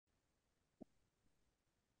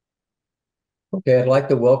Okay, I'd like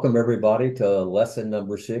to welcome everybody to lesson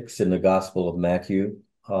number 6 in the Gospel of Matthew.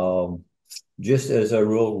 Um, just as a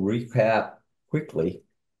real recap quickly,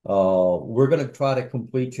 we're going to try to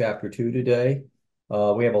complete chapter 2 today.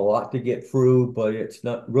 We have a lot to get through, but it's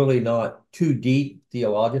not too deep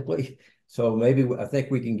theologically. So maybe I think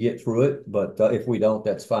we can get through it, but if we don't,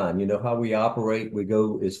 that's fine. You know how we operate. We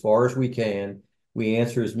go as far as we can. We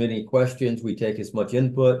answer as many questions. We take as much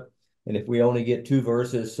input. And if we only get 2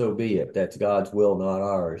 verses, so be it. That's God's will, not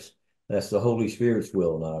ours. That's the Holy Spirit's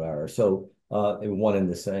will, not ours. So, and one and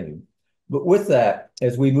the same. But with that,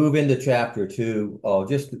 as we move into chapter 2,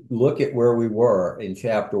 just look at where we were in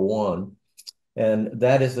chapter 1. And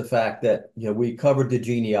that is the fact that, we covered the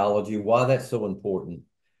genealogy, why that's so important.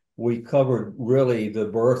 We covered really the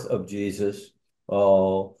birth of Jesus.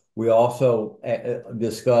 We also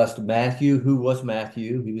discussed Matthew. Who was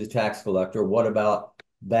Matthew? He was a tax collector. What about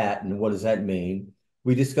that, and what does that mean?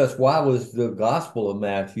 We discussed why was the Gospel of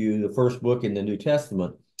Matthew the first book in the New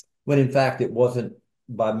Testament, when in fact it wasn't,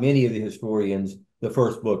 by many of the historians, the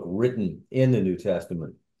first book written in the New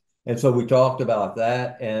Testament. And so we talked about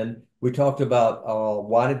that, and we talked about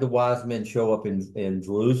why did the wise men show up in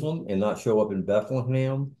Jerusalem and not show up in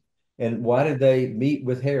Bethlehem? And why did they meet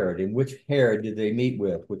with Herod? And which Herod did they meet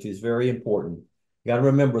with? Which is very important. You got to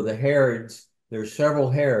remember the Herods, there's several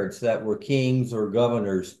Herods that were kings or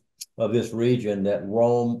governors of this region that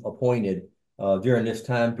Rome appointed during this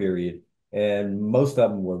time period. And most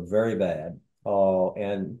of them were very bad.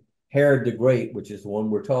 And Herod the Great, which is the one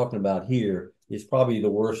we're talking about here, is probably the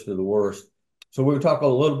worst of the worst. So we'll talk a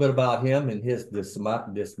little bit about him and his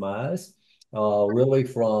demise, really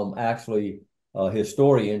from actually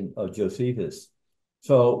historian of Josephus.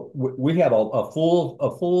 So we have a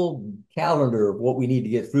full calendar of what we need to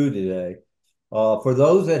get through today. For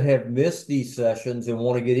those that have missed these sessions and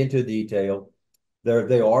want to get into detail,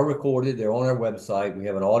 they are recorded. They're on our website. We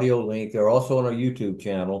have an audio link. They're also on our YouTube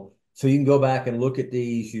channel. So you can go back and look at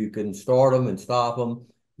these. You can start them and stop them.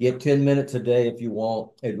 Get 10 minutes a day if you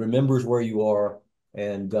want. It remembers where you are,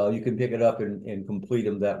 and you can pick it up and complete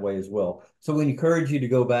them that way as well. So we encourage you to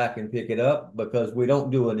go back and pick it up because we don't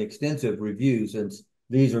do an extensive review since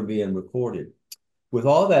these are being recorded. With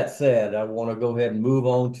all that said, I want to go ahead and move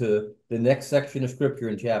on to the next section of scripture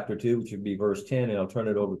in chapter 2, which would be verse 10, and I'll turn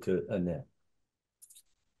it over to Annette.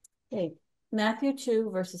 Okay, Matthew 2,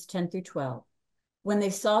 verses 10 through 12. When they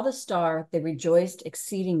saw the star, they rejoiced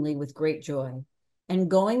exceedingly with great joy. And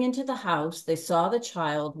going into the house, they saw the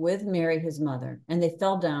child with Mary, his mother, and they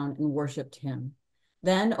fell down and worshipped him.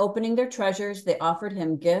 Then, opening their treasures, they offered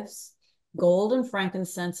him gifts, gold and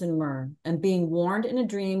frankincense and myrrh. And being warned in a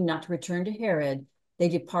dream not to return to Herod, they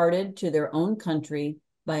departed to their own country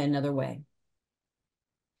by another way.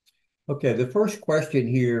 Okay, the first question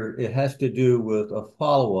here, it has to do with a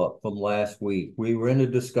follow-up from last week. We were in a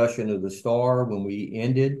discussion of the star when we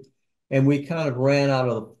ended, and we kind of ran out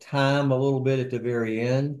of time a little bit at the very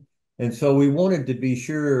end. And so we wanted to be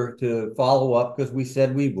sure to follow up because we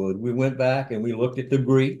said we would. We went back and we looked at the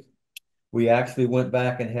Greek. We actually went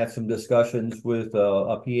back and had some discussions with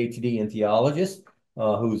a PhD in theologist,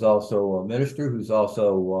 who's also a minister, who's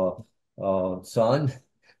also son,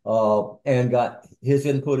 and got his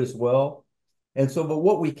input as well. And so, but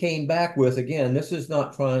what we came back with, again, this is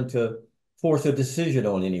not trying to force a decision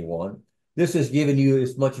on anyone. This is giving you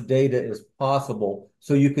as much data as possible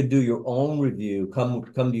so you can do your own review, come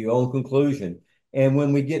to your own conclusion. And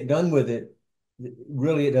when we get done with it,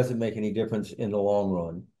 really it doesn't make any difference in the long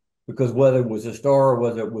run because whether it was a star or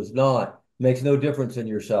whether it was not makes no difference in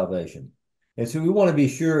your salvation. And so we want to be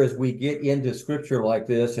sure as we get into scripture like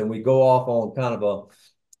this and we go off on kind of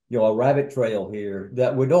a rabbit trail here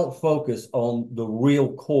that we don't focus on the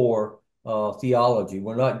real core theology.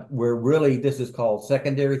 We're really, this is called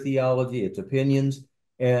secondary theology. It's opinions.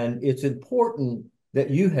 And it's important that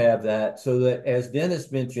you have that so that, as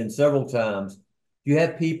Dennis mentioned several times, you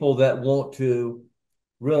have people that want to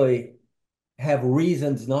really have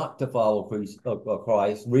reasons not to follow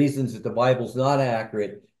Christ, reasons that the Bible's not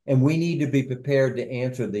accurate, and we need to be prepared to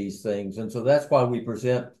answer these things. And so that's why we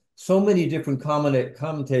present so many different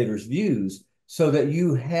commentators' views so that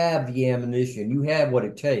you have the ammunition, you have what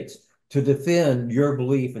it takes to defend your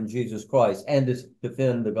belief in Jesus Christ and to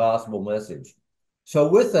defend the gospel message. So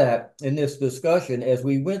with that, in this discussion, as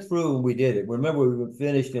we went through and we did it, remember we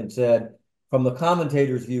finished and said, from the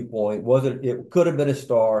commentator's viewpoint, it could have been a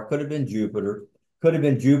star, could have been Jupiter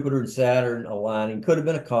and Saturn aligning, could have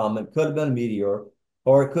been a comet, could have been a meteor,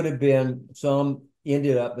 or it could have been some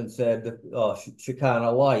ended up and said the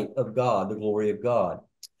Shekinah light of God, the glory of God.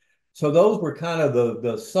 So those were kind of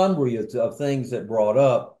the summary of things that brought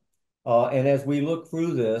up. And as we look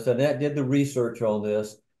through this, Annette did the research on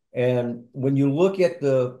this, and when you look at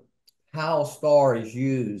the how star is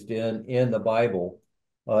used in the Bible,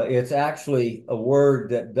 it's actually a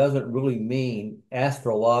word that doesn't really mean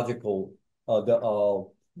astrological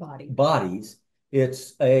bodies.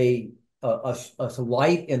 It's a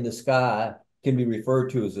light in the sky can be referred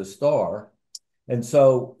to as a star. And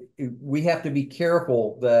so we have to be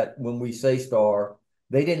careful that when we say star,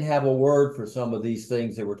 they didn't have a word for some of these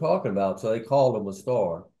things they were talking about, so they called them a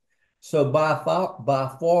star. So by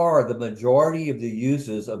far, the majority of the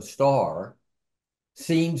uses of star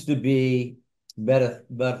seems to be A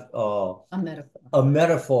metaphor. a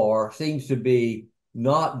metaphor, seems to be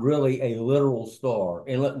not really a literal star.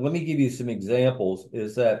 And let me give you some examples,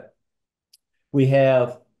 is that we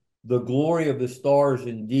have the glory of the stars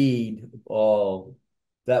indeed,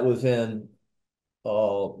 that was in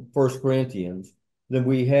First Corinthians. Then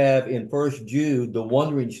we have in First Jude the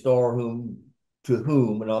wandering star whom,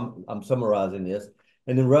 and I'm summarizing this,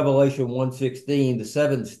 and in Revelation 1:16, the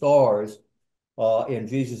seven stars in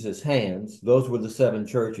Jesus's hands. Those were the seven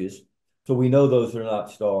churches. So we know those are not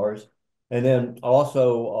stars. And then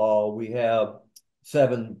also we have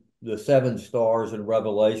the seven stars in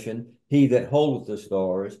Revelation, he that holdeth the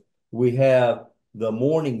stars. We have the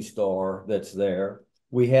morning star that's there.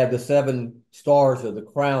 We have the seven stars of the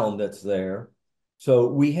crown that's there. So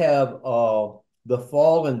we have the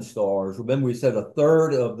fallen stars. Remember, we said a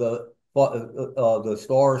third of the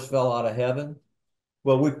stars fell out of heaven.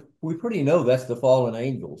 Well, we pretty know that's the fallen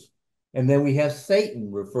angels. And then we have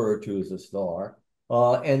Satan referred to as a star.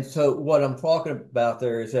 And so what I'm talking about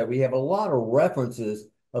there is that we have a lot of references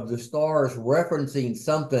of the stars referencing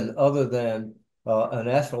something other than an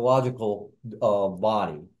astrological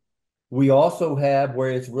body. We also have where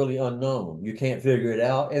it's really unknown. You can't figure it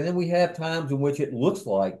out. And then we have times in which it looks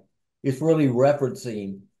like it's really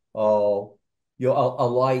referencing a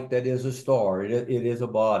light that is a star. It is a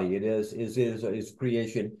body. It is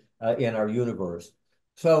creation in our universe.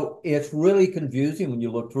 So it's really confusing when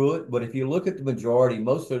you look through it. But if you look at the majority,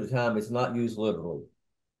 most of the time it's not used literally.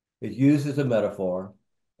 It's used as a metaphor,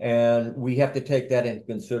 and we have to take that into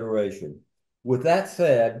consideration. With that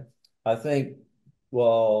said, I think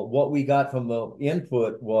well, what we got from the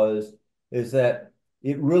input is that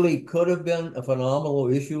it really could have been a phenomenal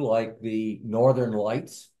issue like the Northern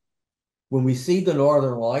Lights. When we see the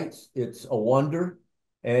Northern Lights, it's a wonder,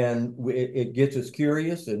 and it gets us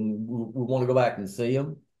curious, and we want to go back and see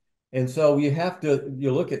them. And so you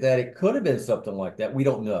look at that, it could have been something like that. We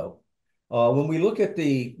don't know. When we look at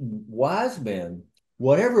the wise men,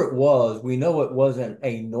 whatever it was, we know it wasn't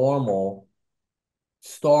a normal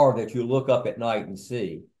star that you look up at night and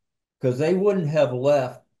see, because they wouldn't have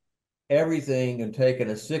left everything and taken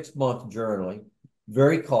a 6-month journey,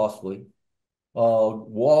 very costly,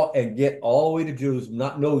 walk and get all the way to Jerusalem,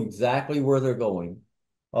 not know exactly where they're going,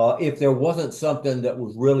 if there wasn't something that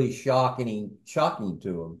was really shocking to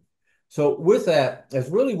them. So with that, that's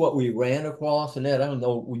really what we ran across. And Ed, I don't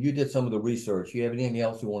know, you did some of the research. You have anything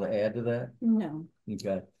else you want to add to that? No.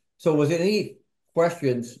 Okay. So was there any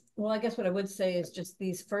questions? Well, I guess what I would say is just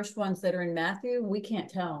these first ones that are in Matthew, we can't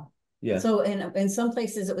tell. Yeah. So in some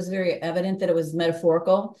places it was very evident that it was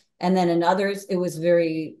metaphorical, and then in others it was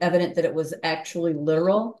very evident that it was actually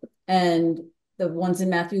literal. And the ones in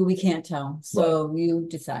Matthew we can't tell. So you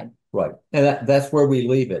decide. Right. And that's where we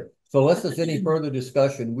leave it. So unless there's any further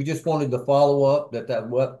discussion, we just wanted to follow up that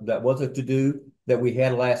was a to-do that we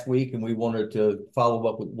had last week, and we wanted to follow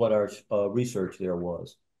up with what our research there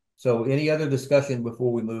was. So any other discussion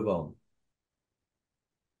before we move on?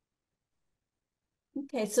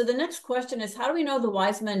 Okay, so the next question is, how do we know the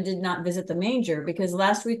wise men did not visit the manger? Because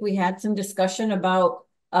last week we had some discussion about,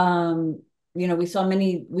 we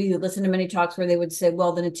listened to many talks where they would say,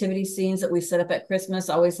 well, the nativity scenes that we set up at Christmas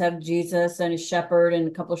always have Jesus and a shepherd and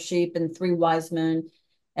a couple sheep and 3 wise men.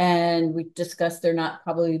 And we discussed there not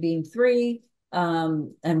probably being 3,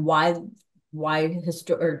 and why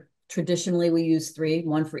traditionally we use 3,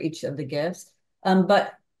 1 for each of the gifts.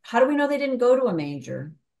 But how do we know they didn't go to a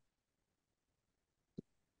manger?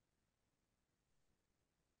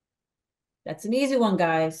 That's an easy one,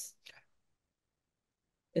 guys.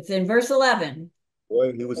 It's in verse 11.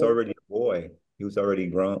 Boy, he was already a boy. He was already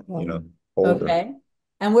grown, older. Okay.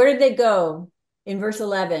 And where did they go in verse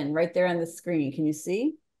 11? Right there on the screen. Can you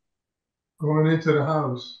see? Going into the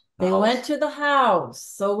house. They went to the house.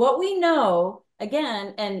 So what we know,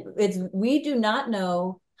 again, and we do not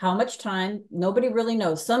know how much time. Nobody really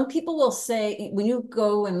knows. Some people will say, when you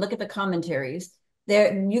go and look at the commentaries,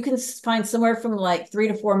 there you can find somewhere from like 3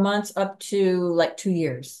 to 4 months up to like 2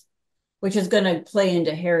 years, which is going to play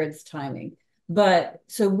into Herod's timing. But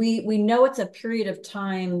so we know it's a period of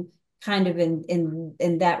time kind of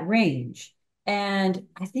in that range. And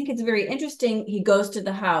I think it's very interesting. He goes to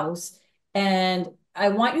the house, and I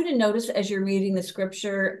want you to notice as you're reading the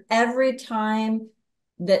scripture, every time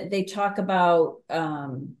that they talk about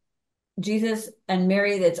Jesus and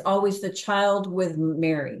Mary, that's always the child with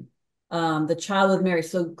Mary. The child with Mary.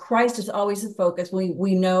 So Christ is always the focus.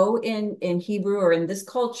 We know in Hebrew or in this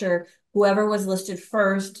culture, whoever was listed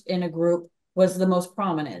first in a group was the most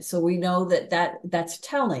prominent. So we know that's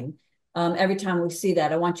telling. Every time we see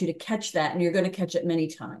that, I want you to catch that, and you're going to catch it many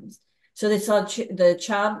times. So they saw the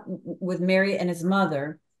child with Mary and his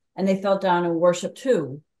mother, and they fell down and worshiped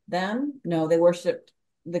who? Them? No, they worshiped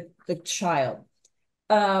the child.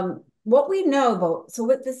 What we know about, so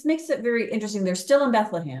what this makes it very interesting, they're still in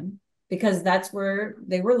Bethlehem because that's where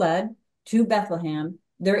they were led to Bethlehem.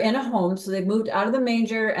 They're in a home, so they've moved out of the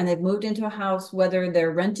manger and they've moved into a house, whether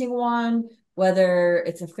they're renting one, whether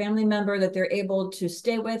it's a family member that they're able to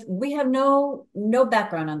stay with. We have no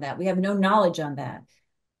background on that. We have no knowledge on that.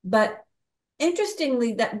 But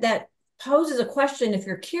interestingly, that poses a question if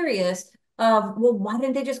you're curious of, well, why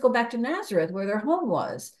didn't they just go back to Nazareth where their home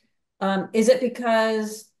was? Is it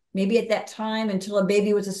because maybe at that time, until a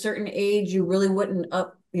baby was a certain age, you really wouldn't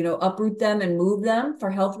uproot them and move them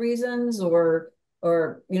for health reasons, or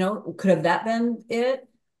could have that been it?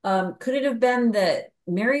 Could it have been that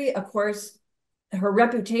Mary, of course, her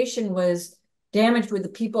reputation was damaged with the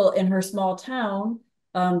people in her small town,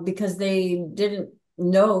 because they didn't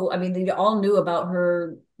know. I mean, they all knew about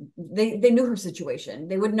her. They knew her situation.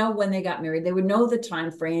 They would know when they got married. They would know the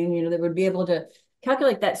time frame. They would be able to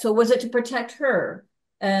calculate that. So was it to protect her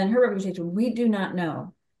and her reputation? We do not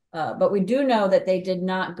know. But we do know that they did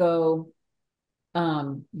not go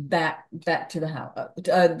back to the house.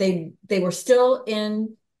 They were still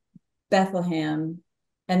in Bethlehem,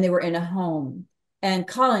 and they were in a home. And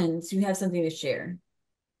Collins, you have something to share.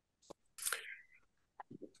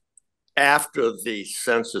 After the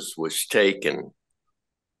census was taken,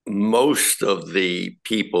 most of the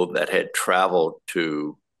people that had traveled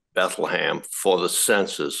to Bethlehem for the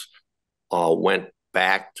census went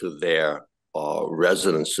back to their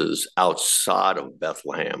residences outside of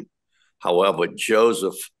Bethlehem. However,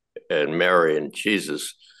 Joseph and Mary and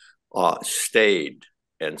Jesus stayed.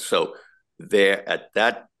 And so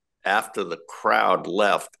after the crowd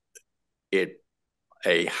left,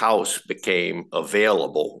 a house became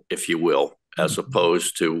available, if you will, as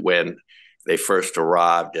opposed to when they first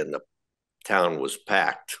arrived and the town was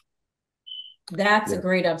packed. That's a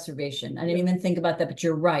great observation. I didn't even think about that, but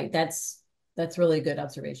you're right. That's really a good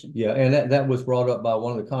observation. Yeah, and that was brought up by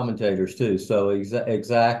one of the commentators too. So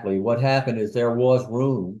exactly what happened is there was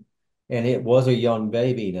room, and it was a young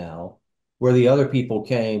baby now. Where the other people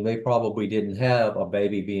came, they probably didn't have a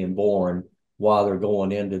baby being born while they're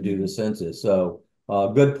going in to do the census. So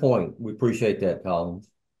good point. We appreciate that, Collins.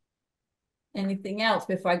 Anything else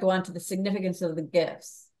before I go on to the significance of the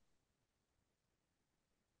gifts?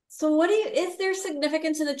 So is there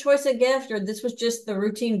significance in the choice of gift, or this was just the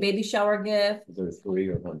routine baby shower gift? There's 3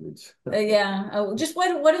 or hundreds. Yeah. Just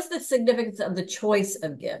what is the significance of the choice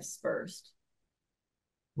of gifts first?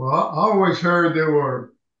 Well, I always heard there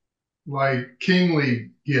were like kingly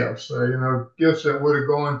gifts, gifts that would have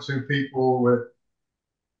gone to people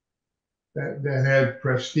that had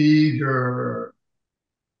prestige or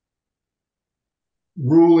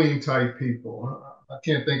ruling type people. I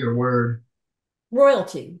can't think of the word.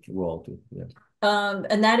 Royalty. Royalty, yeah.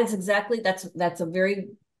 And that is exactly, that's a very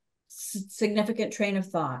significant train of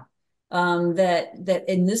thought. That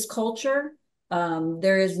in this culture,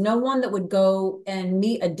 there is no one that would go and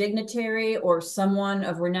meet a dignitary or someone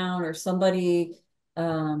of renown or somebody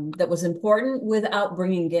that was important without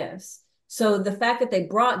bringing gifts. So the fact that they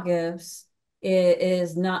brought gifts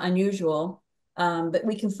is not unusual, but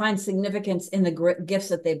we can find significance in the gifts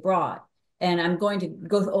that they brought. And I'm going to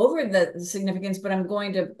go over the significance, but I'm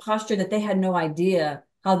going to posture that they had no idea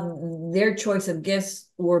how their choice of gifts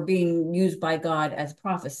were being used by God as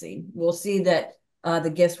prophecy. We'll see that the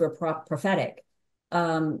gifts were prophetic.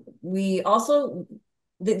 We also,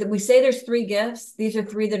 we say there's 3 gifts. These are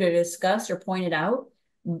 3 that are discussed or pointed out.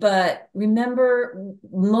 But remember,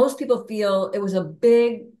 most people feel it was a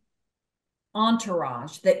big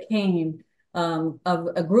entourage that came, of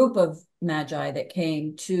a group of magi that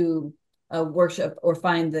came to worship or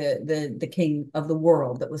find the king of the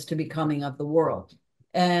world that was to be coming of the world.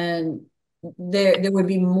 And there would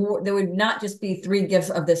be more. There would not just be 3 gifts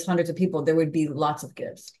of this hundreds of people. There would be lots of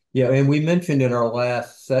gifts. Yeah, and we mentioned in our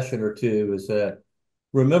last session or two is that,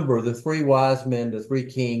 remember, the 3 wise men, the 3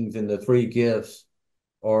 kings, and the 3 gifts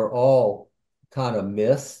are all kind of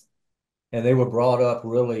myths. and they were brought up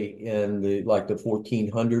really in the like the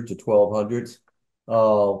 1400s to 1200s.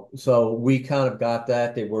 So we kind of got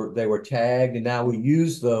that. They were tagged, and now we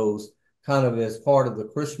use those kind of as part of the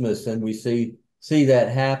Christmas, and we see that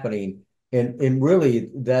happening. And really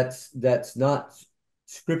that's not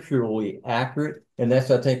scripturally accurate, and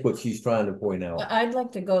that's I think what she's trying to point out. I'd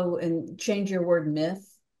like to go and change your word myth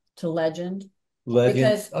to legend.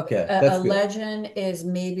 Legends, Because okay, a that's good. legend is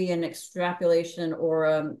maybe an extrapolation,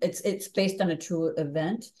 or it's based on a true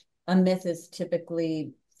event. A myth is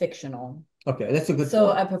typically fictional. Okay, that's a good So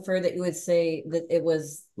point. I prefer that you would say that it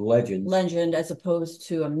was Legends. legend as opposed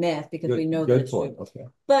to a myth, because we know that Good it's point. true. Okay.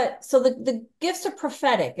 But so the gifts are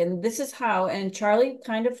prophetic, and this is how, and Charlie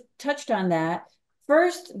kind of touched on that.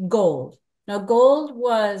 First, gold. Now, gold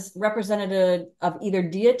was representative of either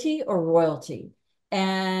deity or royalty.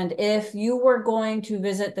 And if you were going to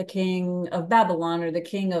visit the king of Babylon or the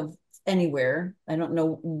king of anywhere, I don't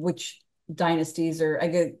know which dynasties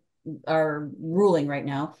are ruling right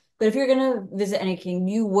now, but if you're going to visit any king,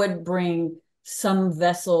 you would bring some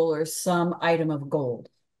vessel or some item of gold.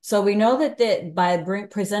 So we know that by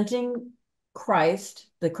presenting Christ,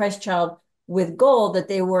 the Christ child, with gold, that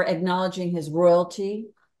they were acknowledging his royalty,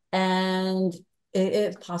 and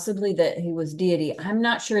it possibly that he was deity. I'm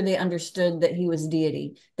not sure they understood that he was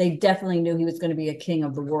deity. They definitely knew he was going to be a king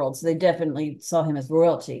of the world, so they definitely saw him as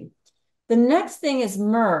royalty. The next thing is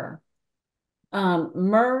myrrh.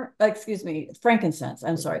 Frankincense.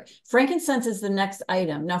 I'm sorry. Frankincense is the next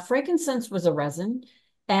item. Now, frankincense was a resin,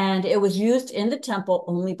 and it was used in the temple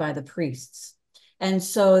only by the priests. And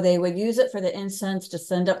so they would use it for the incense to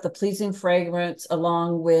send up the pleasing fragrance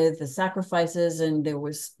along with the sacrifices. And it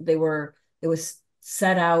was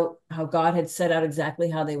set out how God had set out exactly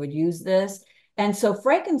how they would use this. And so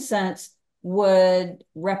frankincense would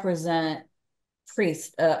represent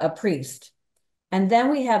a priest. And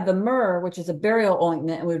then we have the myrrh, which is a burial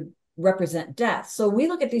ointment and would represent death. So we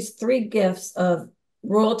look at these three gifts of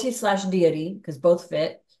royalty / deity, because both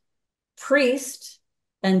fit, priest,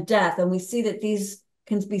 and death. And we see that these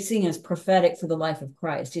can be seen as prophetic for the life of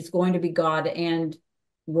Christ. He's going to be God and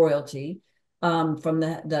royalty, from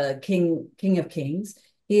the King of Kings.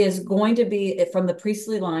 He is going to be from the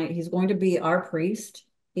priestly line. He's going to be our priest.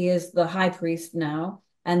 He is the high priest now.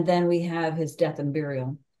 And then we have his death and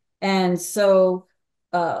burial. And so,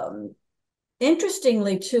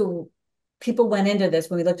 interestingly, too, people went into this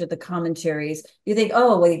when we looked at the commentaries. You think,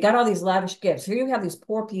 oh, well, you got all these lavish gifts. Here you have these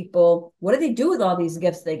poor people. What do they do with all these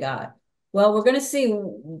gifts they got? Well, we're going to see,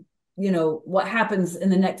 what happens in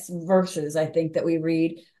the next verses, I think, that we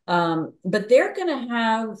read. But they're going to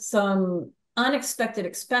have some unexpected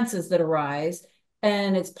expenses that arise.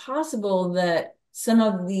 And it's possible that some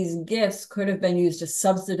of these gifts could have been used to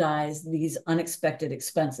subsidize these unexpected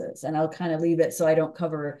expenses. And I'll kind of leave it so I don't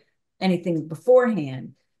cover anything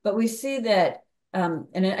beforehand. But we see that, and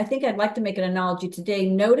I think I'd like to make an analogy today.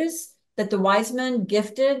 Notice that the wise men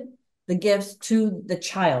gifted the gifts to the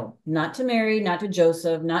child, not to Mary, not to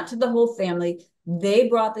Joseph, not to the whole family. They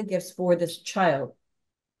brought the gifts for this child.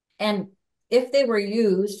 And if they were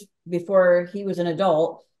used before he was an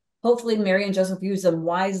adult, hopefully Mary and Joseph used them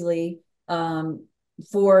wisely,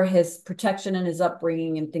 for his protection and his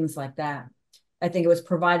upbringing and things like that. I think it was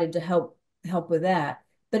provided to help with that.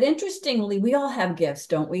 But interestingly, we all have gifts,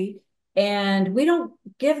 don't we? And we don't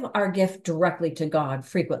give our gift directly to God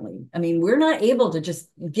frequently. I mean, we're not able to just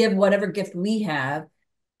give whatever gift we have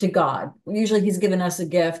to God. Usually he's given us a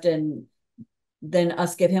gift and then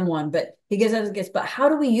us give him one, but he gives us gifts. But how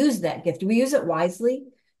do we use that gift? Do we use it wisely?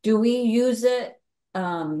 Do we use it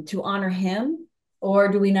to honor him, or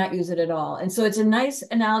do we not use it at all? And so it's a nice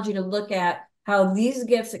analogy to look at how these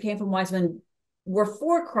gifts that came from wise men were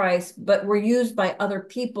for Christ, but were used by other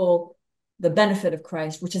people, the benefit of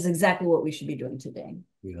Christ, which is exactly what we should be doing today.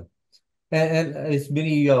 Yeah. And as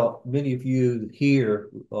many of you here,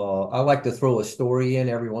 I like to throw a story in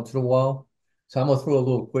every once in a while. So I'm gonna throw a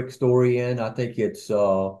little quick story in. I think it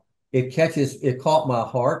caught my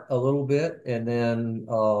heart a little bit, and then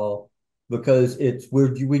because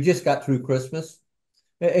we just got through Christmas,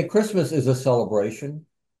 and Christmas is a celebration.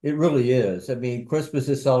 It really is. I mean, Christmas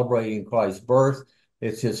is celebrating Christ's birth.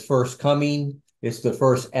 It's his first coming. It's the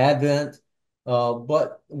first Advent.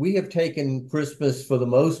 But we have taken Christmas for the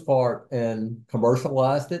most part and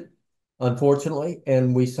commercialized it, unfortunately,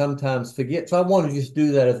 and we sometimes forget. So I want to just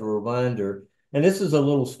do that as a reminder. And this is a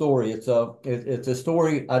little story. It's a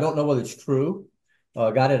story. I don't know whether it's true.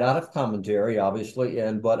 Got it out of commentary, obviously,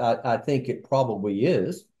 but I think it probably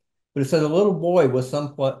is. But it says a little boy was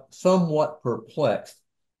somewhat perplexed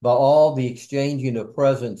by all the exchanging of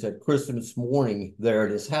presents at Christmas morning there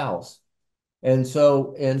at his house. And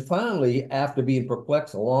so, and finally, after being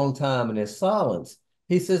perplexed a long time in his silence,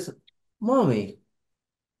 he says, Mommy,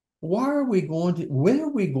 when are we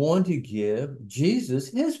going to give Jesus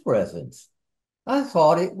his presents? I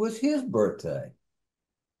thought it was his birthday.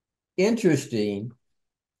 Interesting.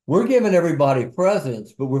 We're giving everybody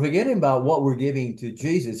presents, but we're forgetting about what we're giving to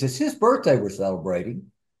Jesus. It's his birthday we're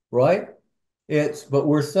celebrating, right? But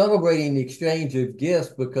we're celebrating the exchange of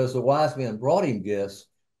gifts because the wise man brought him gifts.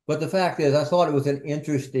 But the fact is, I thought it was an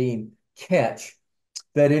interesting catch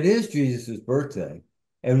that it is Jesus's birthday.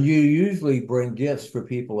 And you usually bring gifts for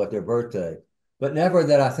people at their birthday, but never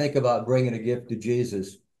that I think about bringing a gift to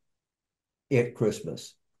Jesus at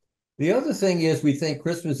Christmas. The other thing is we think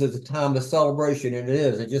Christmas is a time of celebration, and it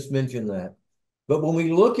is. I just mentioned that. But when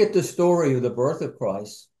we look at the story of the birth of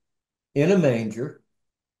Christ in a manger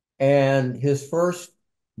and his first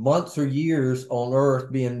months or years on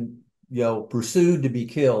earth being, pursued to be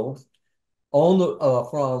killed,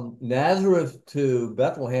 from Nazareth to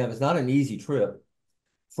Bethlehem is not an easy trip.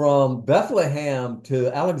 From Bethlehem to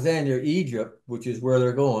Alexandria, Egypt, which is where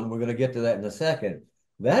they're going, we're going to get to that in a second.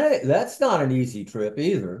 That's not an easy trip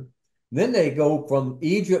either. Then they go from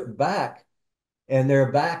Egypt back, and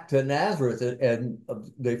they're back to Nazareth, and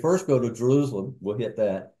they first go to Jerusalem. We'll hit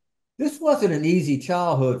that. This wasn't an easy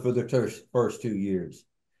childhood for the first 2 years.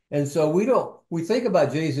 And so we think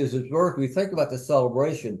about Jesus' birth, we think about the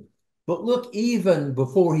celebration, but look, even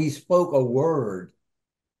before he spoke a word,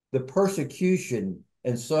 the persecution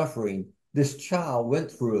and suffering this child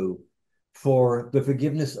went through for the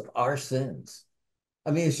forgiveness of our sins. I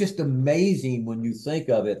mean, it's just amazing when you think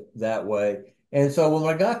of it that way. And so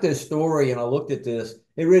when I got this story and I looked at this,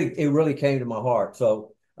 it really came to my heart.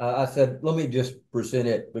 So I said, let me just present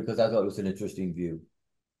it because I thought it was an interesting view.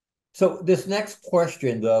 So this next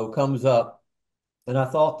question, though, comes up, and I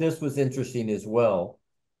thought this was interesting as well,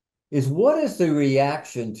 is what is the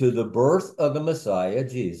reaction to the birth of the Messiah,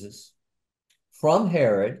 Jesus, from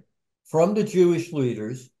Herod, from the Jewish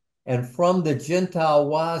leaders, and from the Gentile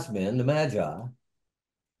wise men, the Magi?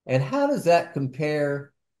 And how does that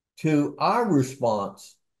compare to our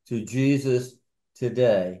response to Jesus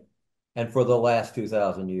today and for the last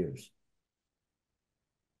 2,000 years?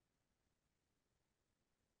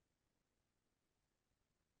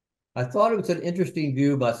 I thought it was an interesting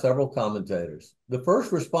view by several commentators. The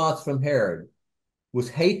first response from Herod was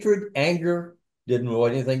hatred, anger, didn't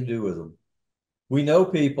want anything to do with them. We know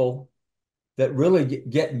people that really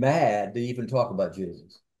get mad to even talk about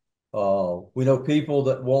Jesus. We know people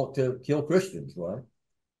that want to kill Christians, right?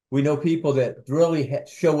 We know people that really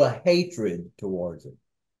show a hatred towards it.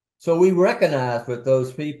 So we recognize with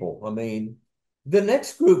those people. I mean, the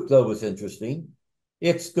next group, though, was interesting.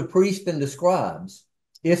 It's the priests and the scribes.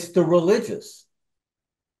 It's the religious.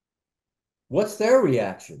 What's their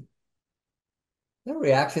reaction? Their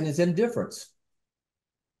reaction is indifference.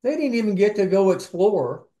 They didn't even get to go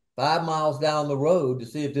explore 5 miles down the road to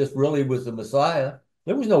see if this really was the Messiah.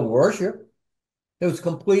 There was no worship. It was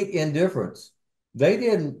complete indifference. They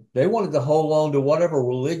wanted to hold on to whatever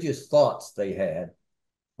religious thoughts they had.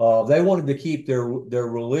 They wanted to keep their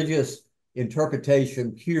religious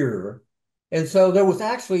interpretation pure. And so there was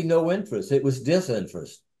actually no interest. It was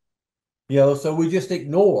disinterest. So we just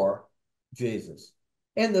ignore Jesus.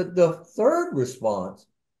 And the third response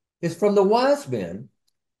is from the wise men,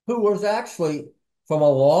 who was actually from a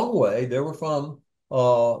long way. They were from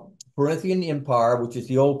Parthian Empire, which is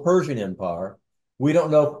the old Persian Empire. We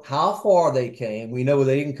don't know how far they came. We know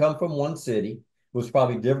they didn't come from one city. It was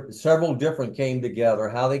probably several different came together,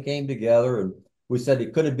 how they came together. And we said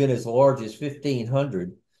it could have been as large as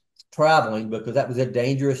 1,500 traveling, because that was a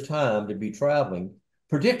dangerous time to be traveling,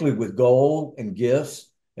 particularly with gold and gifts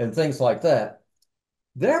and things like that.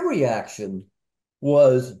 Their reaction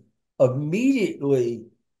was immediately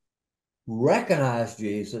recognized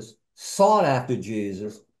Jesus, sought after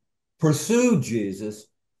Jesus, pursued Jesus,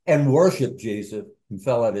 and worshiped Jesus, and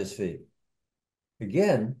fell at his feet.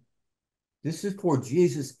 Again, this is before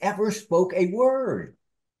Jesus ever spoke a word.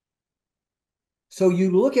 So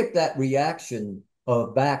you look at that reaction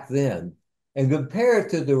of back then and compare it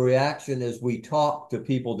to the reaction as we talk to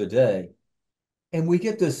people today, and we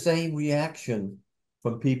get the same reaction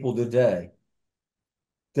from people today.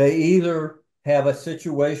 They either have a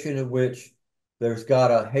situation in which there's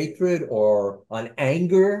got a hatred or an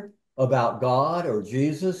anger about God or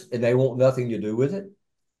Jesus, and they want nothing to do with it,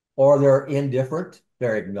 or they're indifferent,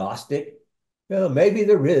 they're agnostic. Maybe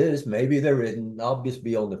there is, maybe there isn't. I'll just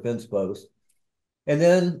be on the fence post. And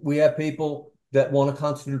then we have people that want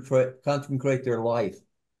to consecrate their life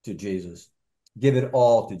to Jesus, give it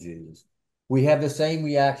all to Jesus. we have the same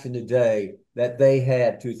reaction today that they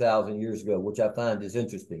had 2,000 years ago, which I find is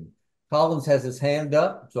interesting. Collins has his hand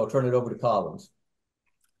up, so I'll turn it over to Collins.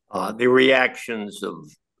 The reactions of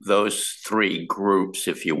those three groups,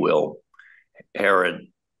 if you will, Herod,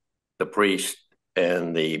 the priest,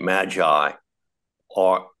 and the Magi,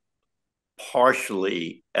 are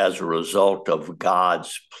partially as a result of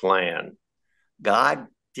God's plan. God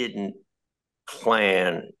didn't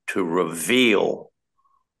plan to reveal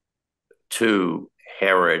to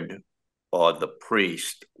Herod or the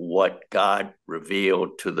priest what God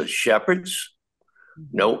revealed to the shepherds.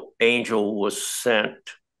 No angel was sent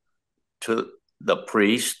to the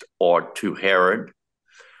priest or to Herod.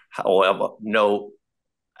 However, no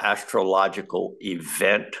astrological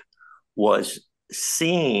event was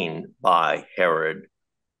seen by Herod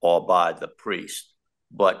or by the priest,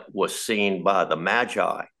 but was seen by the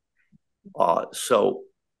Magi. So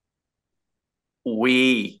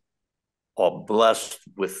we are blessed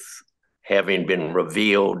with having been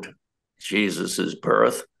revealed Jesus's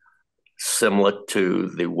birth, similar to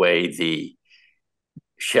the way the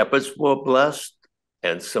shepherds were blessed,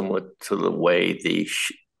 and similar to the way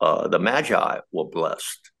the Magi were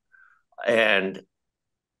blessed. And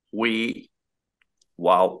we,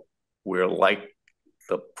 while we're like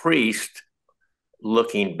the priest,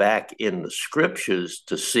 looking back in the scriptures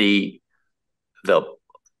to see the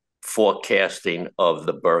forecasting of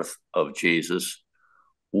the birth of Jesus,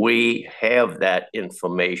 we have that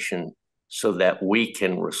information so that we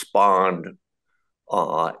can respond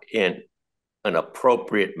in an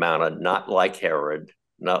appropriate manner, not like Herod,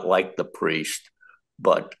 not like the priest,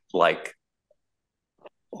 but like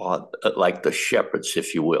the shepherds,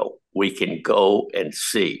 if you will. We can go and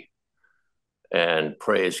see and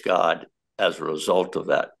praise God as a result of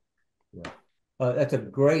that. Yeah. That's a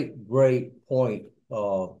great, great point,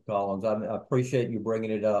 Collins. I appreciate you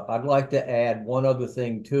bringing it up. I'd like to add one other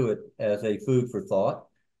thing to it as a food for thought,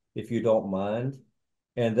 if you don't mind.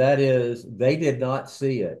 And that is, they did not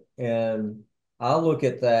see it. And I look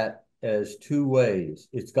at that as two ways.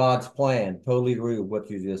 It's God's plan, totally agree with what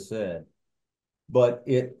you just said. But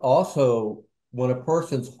it also, when a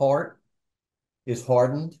person's heart is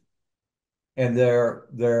hardened and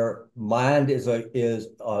their mind is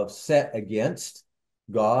set against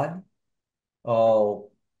God,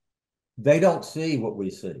 they don't see what we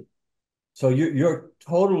see. So you're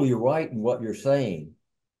totally right in what you're saying.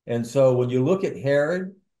 And so when you look at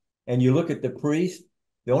Herod and you look at the priest,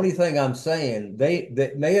 the only thing I'm saying,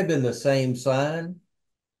 that may have been the same sign.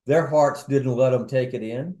 Their hearts didn't let them take it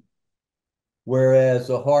in. Whereas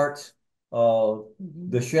the hearts of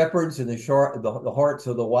the shepherds and the hearts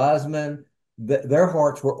of the wise men, their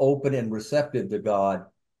hearts were open and receptive to God,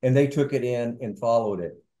 and they took it in and followed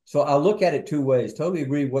it. So I look at it two ways. Totally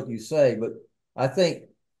agree with what you say, but I think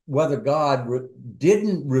whether God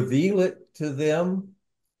didn't reveal it to them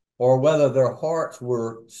or whether their hearts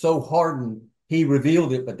were so hardened, he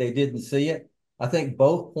revealed it, but they didn't see it. I think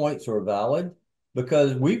both points are valid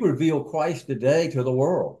because we reveal Christ today to the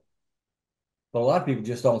world, but a lot of people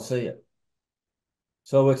just don't see it.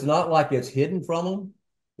 So it's not like it's hidden from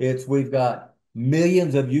them. We've got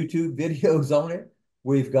millions of YouTube videos on it.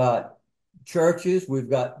 We've got churches,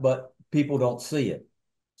 but people don't see it.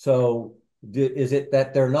 So is it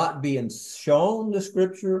that they're not being shown the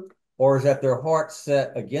scripture, or is that their heart's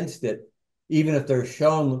set against it? Even if they're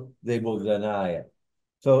shown, they will deny it.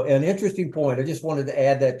 So an interesting point. I just wanted to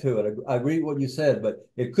add that to it. I agree with what you said, but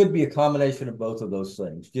it could be a combination of both of those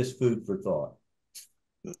things. Just food for thought.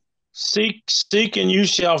 Seek, and you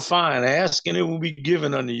shall find. Ask, and it will be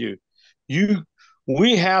given unto you.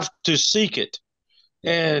 We have to seek it.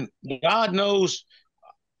 And God knows,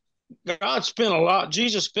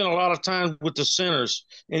 Jesus spent a lot of time with the sinners,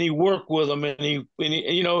 and he worked with them, and he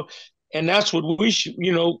and that's what we should,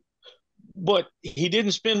 but he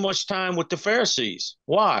didn't spend much time with the Pharisees.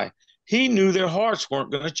 Why? He knew their hearts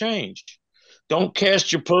weren't going to change. Don't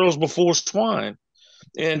cast your pearls before swine.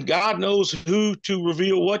 And God knows who to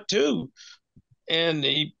reveal what to. And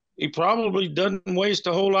he probably doesn't waste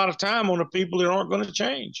a whole lot of time on the people that aren't going to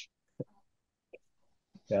change.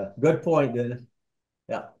 Yeah, good point, Dennis.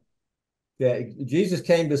 Yeah. Yeah, Jesus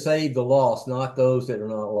came to save the lost, not those that are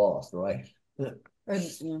not lost, right? Or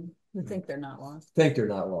who think they're not lost. Think they're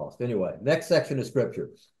not lost. Anyway, next section of scripture.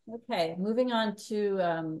 Okay, moving on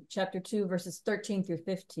to chapter 2, verses 13 through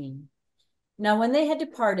 15. Now, when they had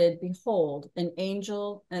departed, behold, an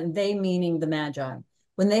angel, and they meaning the Magi,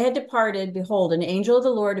 when they had departed, behold, an angel of the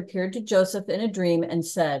Lord appeared to Joseph in a dream and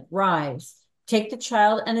said, Rise, take the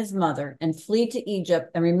child and his mother, and flee to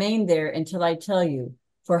Egypt, and remain there until I tell you,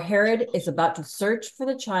 for Herod is about to search for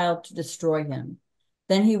the child to destroy him.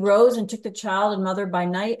 Then he rose and took the child and mother by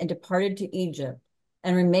night and departed to Egypt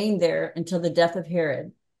and remained there until the death of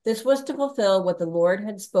Herod. This was to fulfill what the Lord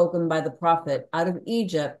had spoken by the prophet, out of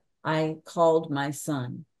Egypt I called my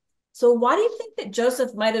son. So why do you think that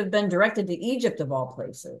Joseph might have been directed to Egypt of all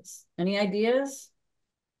places? Any ideas?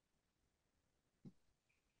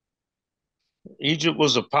 Egypt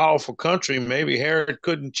was a powerful country. Maybe Herod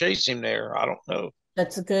couldn't chase him there. I don't know.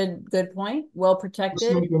 That's a good point. Well I was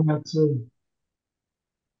protected. thinking that too.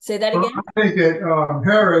 Say that Well, again. I think that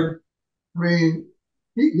Herod, I mean,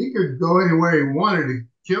 he could go anywhere he wanted to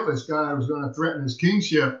kill this guy who was going to threaten his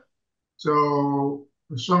kingship. So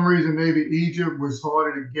for some reason, maybe Egypt was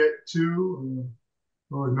harder to get to,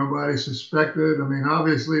 or nobody suspected. I mean,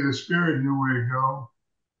 obviously the spirit knew where to go.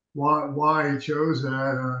 Why he chose that?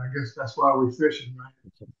 I guess that's why we're fishing, right?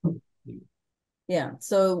 Yeah.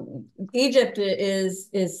 So Egypt is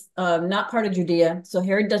not part of Judea. So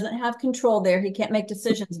Herod doesn't have control there. He can't make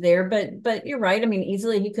decisions there. But you're right. I mean,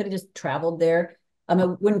 easily he could have just traveled there.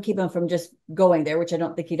 It wouldn't keep him from just going there, which I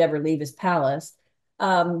don't think he'd ever leave his palace.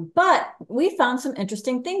 But we found some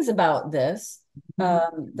interesting things about this.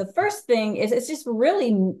 The first thing is it's just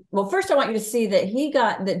really well. First, I want you to see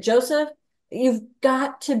that Joseph. You've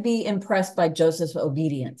got to be impressed by Joseph's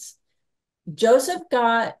obedience. Joseph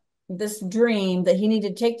got this dream that he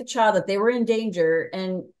needed to take the child, that they were in danger.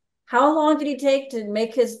 And how long did he take to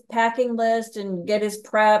make his packing list and get his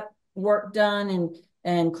prep work done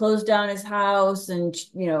and close down his house and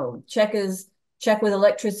check with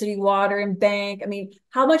electricity, water, and bank? I mean,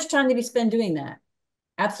 how much time did he spend doing that?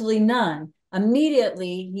 Absolutely none.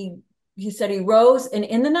 Immediately he said he rose, and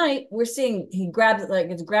in the night we're seeing he grabbed, like,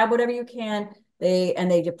 it's grab whatever you can.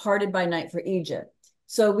 They departed by night for Egypt.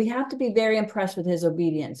 So we have to be very impressed with his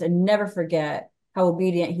obedience and never forget how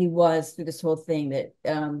obedient he was through this whole thing. That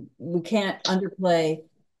we can't underplay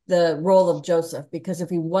the role of Joseph, because if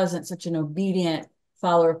he wasn't such an obedient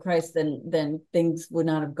follower of Christ, then things would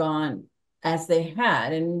not have gone as they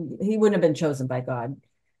had, and he wouldn't have been chosen by God.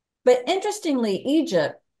 But interestingly,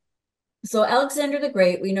 Egypt. So Alexander the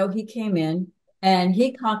Great, we know he came in and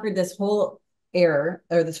he conquered this whole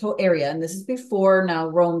this whole area, and this is before now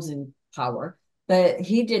Rome's in power. But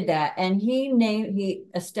he did that, and he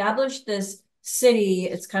established this city.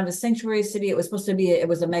 It's kind of a sanctuary city. It was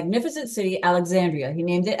a magnificent city, Alexandria. He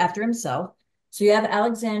named it after himself. So you have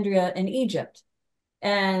Alexandria in Egypt.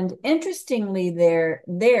 And interestingly, there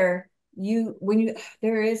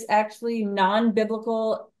is actually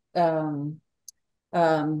non-biblical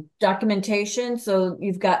documentation. So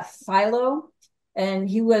you've got Philo, and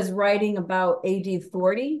he was writing about AD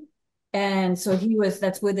 40. And so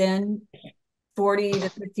that's within 40 to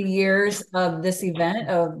 50 years of this event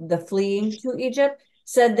of the fleeing to Egypt,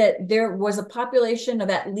 said that there was a population of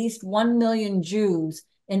at least 1 million Jews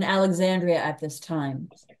in Alexandria at this time.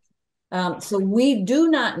 So we do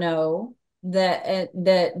not know that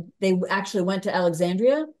they actually went to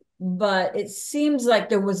Alexandria, but it seems like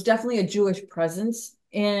there was definitely a Jewish presence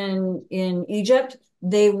in Egypt.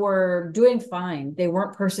 They were doing fine. They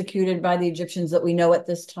weren't persecuted by the Egyptians that we know at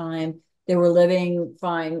this time. They were living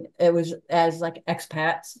fine. It was as like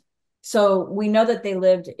expats. So we know that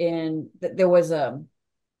there was a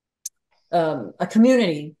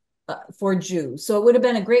community for Jews. So it would have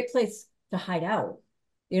been a great place to hide out.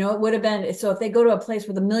 It would have been, so if they go to a place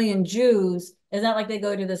with 1 million Jews, it's not like they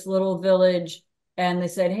go to this little village and they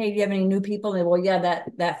said, hey, do you have any new people? And they, well, yeah,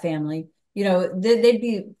 that family, they'd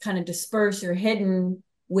be kind of dispersed or hidden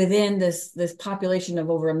within this population of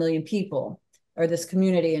over 1 million people, or this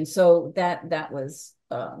community. And so that was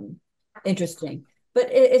interesting. But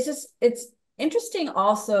it's interesting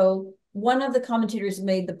also. One of the commentators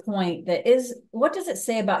made the point what does it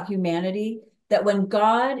say about humanity, that when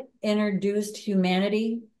God introduced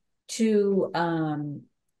humanity to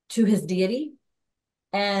his deity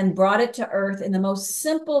and brought it to earth in the most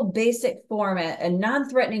simple, basic form, a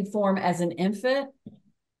non-threatening form as an infant,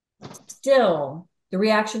 still the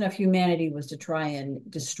reaction of humanity was to try and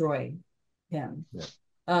destroy him.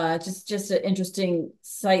 Yeah. Just an interesting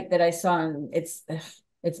sight that I saw, and it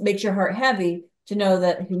makes your heart heavy to know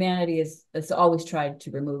that humanity is always tried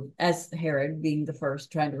to remove, as Herod being the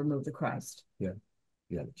first, trying to remove the Christ. Yeah.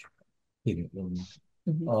 The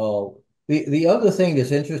other thing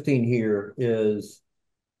that's interesting here is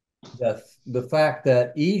the fact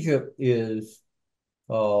that Egypt is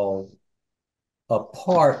a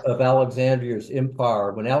part of Alexandria's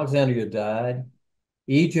empire. When Alexandria died,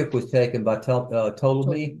 Egypt was taken by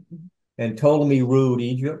Ptolemy, and Ptolemy ruled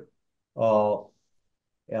Egypt.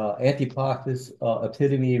 Antiochus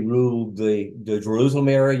Epidemi ruled the Jerusalem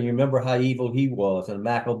area. You remember how evil he was, and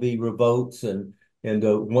Maccabee revolts and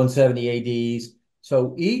the 170 ADs.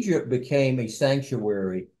 So Egypt became a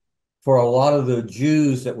sanctuary for a lot of the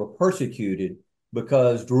Jews that were persecuted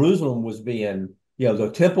because Jerusalem was being,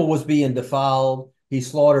 the temple was being defiled. He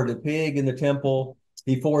slaughtered a pig in the temple.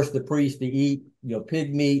 He forced the priest to eat,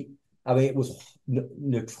 pig meat. I mean, it was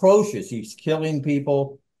atrocious. He's killing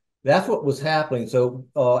people. That's what was happening. So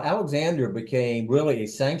Alexander became really a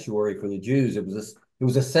sanctuary for the Jews. It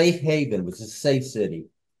was a safe haven. It was a safe city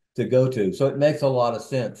to go to. So it makes a lot of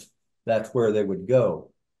sense. That's where they would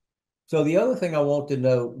go. So the other thing I want to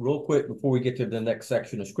note real quick before we get to the next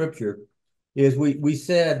section of scripture is we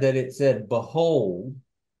said that it said, behold,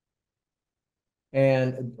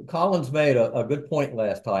 and Collins made a good point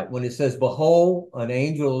last night when it says, behold, an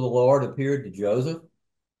angel of the Lord appeared to Joseph.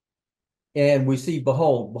 And we see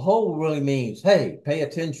behold. Behold really means, hey, pay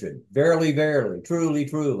attention. Verily, verily, truly,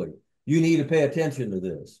 truly. You need to pay attention to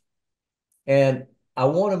this. And I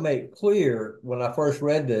want to make clear, when I first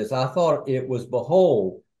read this, I thought it was,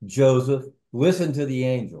 behold, Joseph, listen to the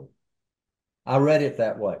angel. I read it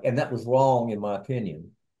that way, and that was wrong in my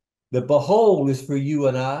opinion. The behold is for you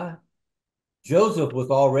and I. Joseph was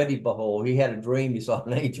already behold. He had a dream, he saw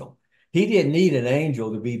an angel. He didn't need an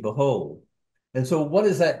angel to be behold. And so what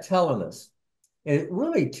is that telling us? And it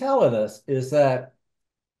really telling us is that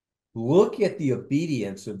look at the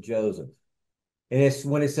obedience of Joseph. And it's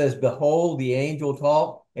when it says, behold, the angel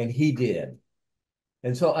talked, and he did.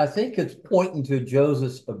 And so I think it's pointing to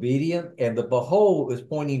Joseph's obedience, and the behold is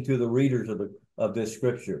pointing to the readers of this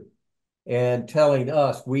scripture and telling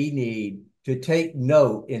us we need to take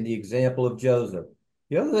note in the example of Joseph.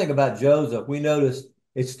 The other thing about Joseph, we notice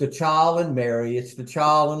it's the child and Mary, it's the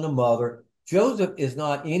child and the mother. Joseph is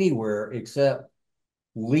not anywhere except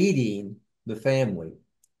leading the family.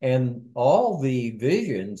 And all the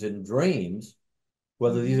visions and dreams,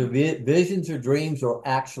 whether these are visions or dreams or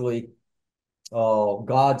actually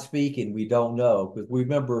God speaking, we don't know. Because we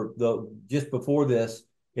remember just before this,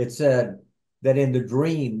 it said that in the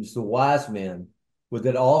dreams, the wise men, would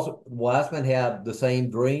that also wise men have the same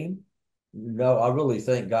dream? No, I really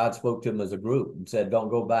think God spoke to them as a group and said, don't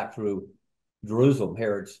go back through Jerusalem,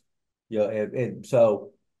 Herod's. And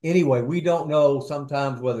so anyway, we don't know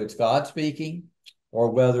sometimes whether it's God speaking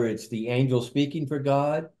or whether it's the angel speaking for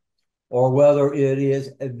God, or whether it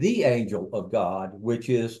is the angel of God, which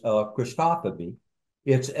is Christophany.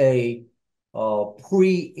 It's a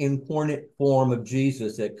pre-incarnate form of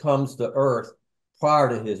Jesus that comes to earth prior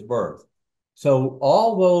to his birth. So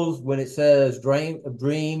all those, when it says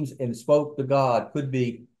dreams and spoke to God, could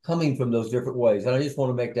be coming from those different ways. And I just want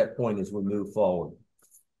to make that point as we move forward.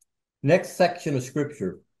 Next section of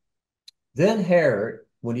scripture. Then Herod,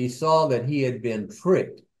 when he saw that he had been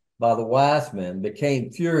tricked by the wise men,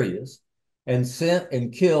 became furious and sent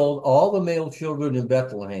and killed all the male children in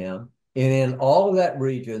Bethlehem and in all of that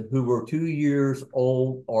region who were 2 years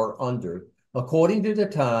old or under, according to the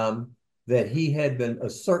time that he had been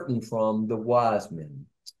ascertained from the wise men.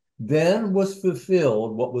 Then was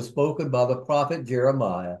fulfilled what was spoken by the prophet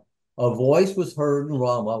Jeremiah. A voice was heard in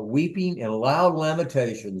Ramah, weeping and loud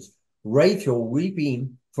lamentations, Rachel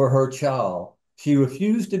weeping for her child. She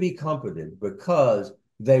refused to be comforted because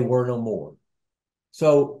they were no more.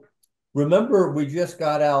 So remember, we just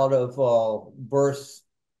got out of verse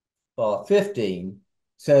 15,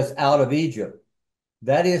 says out of Egypt.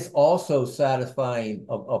 That is also satisfying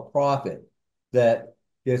a prophet that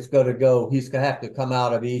it's going to go, he's going to have to come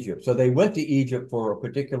out of Egypt. So they went to Egypt for a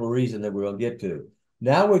particular reason that we're going to get to.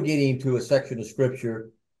 Now we're getting to a section of scripture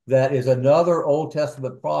that is another Old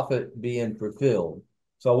Testament prophet being fulfilled.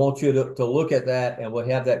 So I want you to look at that, and we'll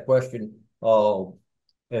have that question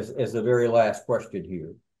as the very last question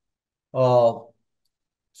here.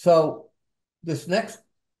 So this next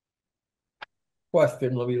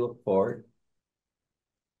question, let me look for it,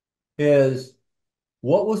 is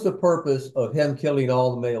what was the purpose of him killing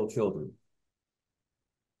all the male children?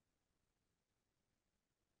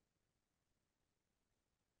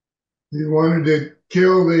 He wanted to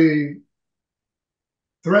kill the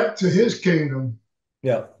threat to his kingdom.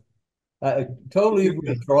 Yeah, I totally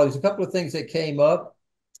agree, Charlie. There's a couple of things that came up.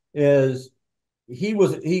 Is he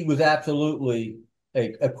was absolutely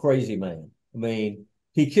a crazy man. I mean,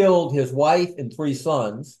 he killed his wife and 3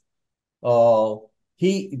 sons. Killing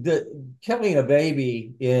a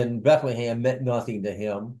baby in Bethlehem meant nothing to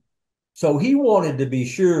him. So he wanted to be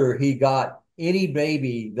sure he got any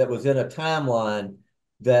baby that was in a timeline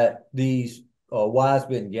that these wise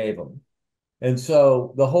men gave him. And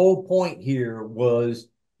so the whole point here was,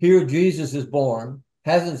 here Jesus is born,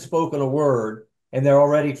 hasn't spoken a word, and they're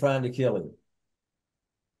already trying to kill him.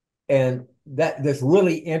 And that's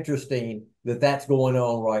really interesting that that's going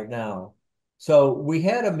on right now. So we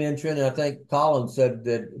had a mention, and I think Colin said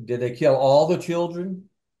that did they kill all the children?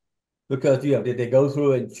 Because did they go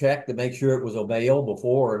through and check to make sure it was a male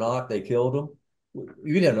before or not they killed them?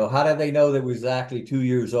 You don't know. How did they know they were exactly 2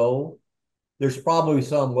 years old? There's probably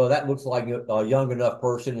some, well, that looks like a young enough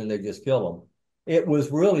person and they just kill them. It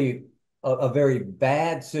was really a very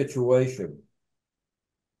bad situation.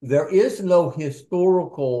 There is no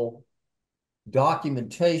historical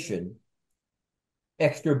documentation,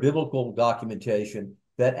 extra biblical documentation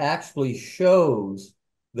that actually shows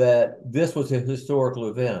that this was a historical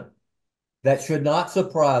event. That should not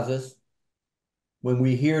surprise us when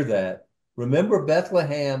we hear that. Remember,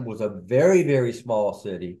 Bethlehem was a very, very small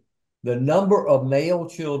city. The number of male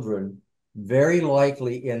children, very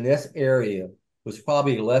likely in this area, was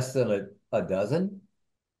probably less than a dozen,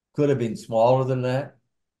 could have been smaller than that.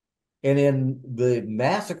 And in the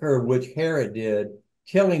massacre which Herod did,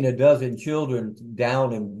 killing a dozen children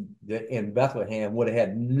down in Bethlehem would have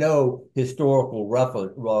had no historical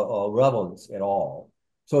relevance at all.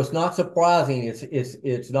 So it's not surprising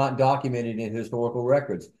it's not documented in historical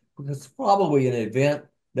records because it's probably an event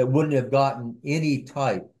that wouldn't have gotten any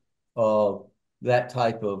type of that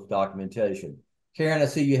type of documentation. Karen, I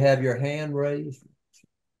see you have your hand raised.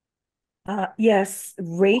 Yes,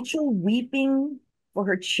 Rachel weeping for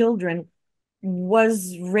her children.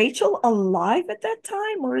 Was Rachel alive at that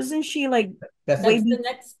time, or isn't she like That's That's way the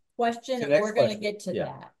next question, the and next we're going to question. get to Yeah.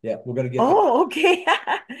 that. Yeah, we're going to get Oh, okay.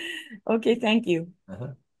 Okay, thank you.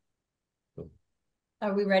 Uh-huh.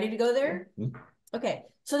 Are we ready to go there? Mhm. Okay.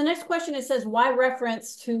 So the next question, it says, why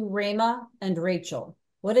reference to Ramah and Rachel?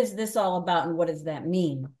 What is this all about, and what does that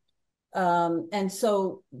mean? And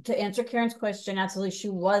so to answer Karen's question, absolutely, she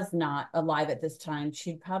was not alive at this time.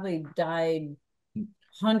 She'd probably died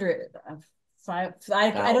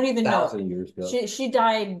I don't even know. 1,000 years ago. She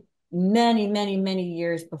died many, many, many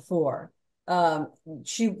years before.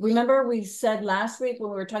 Remember we said last week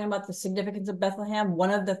when we were talking about the significance of Bethlehem,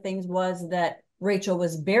 one of the things was that Rachel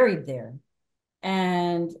was buried there.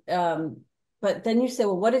 And but then you say,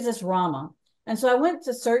 well, what is this Ramah? And so I went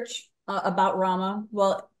to search about Ramah.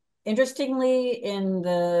 Well, interestingly, in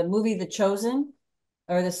the movie The Chosen,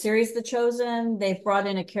 or the series The Chosen, they've brought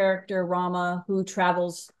in a character, Ramah, who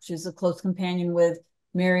travels. She's a close companion with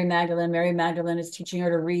Mary Magdalene. Mary Magdalene is teaching her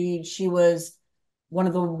to read. She was one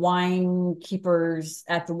of the wine keepers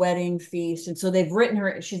at the wedding feast. And so they've written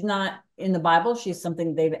her, she's not in the Bible, she's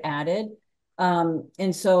something they've added.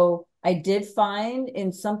 And so I did find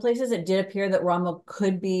in some places it did appear that Ramah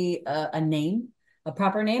could be a name, a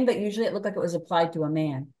proper name, but usually it looked like it was applied to a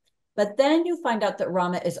man. But then you find out that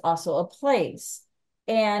Ramah is also a place.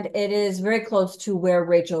 And it is very close to where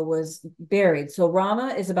Rachel was buried. So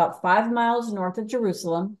Ramah is about 5 miles north of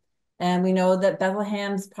Jerusalem. And we know that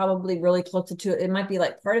Bethlehem's probably really close to it. It might be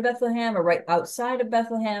like part of Bethlehem or right outside of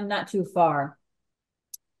Bethlehem, not too far.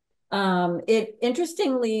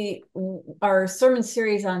 Interestingly, our sermon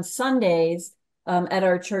series on Sundays at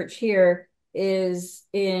our church here is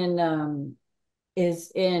in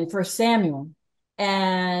 1 Samuel,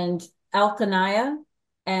 and Elkanah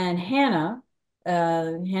and Hannah.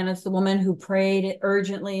 Hannah's the woman who prayed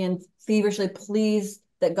urgently and feverishly, pleased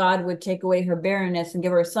that God would take away her barrenness and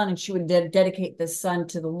give her a son, and she would dedicate this son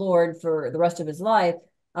to the Lord for the rest of his life.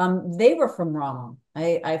 They were from Ramah.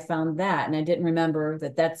 I found that, and I didn't remember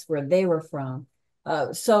that that's where they were from.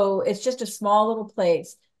 So it's just a small little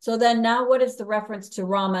place. So then now what is the reference to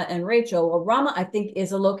Ramah and Rachel? Well, Ramah, I think,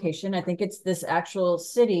 is a location. I think it's this actual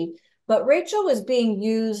city, but Rachel was being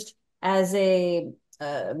used as a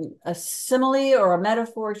simile or a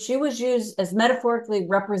metaphor. She was used as metaphorically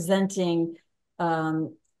representing the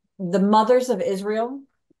mothers of Israel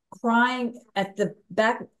crying at the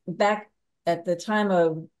back at the time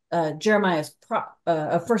of Jeremiah's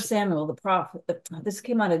 1 Samuel, the prophet. This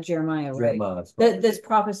came out of Jeremiah, right? This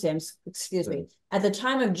prophecy, excuse me. At the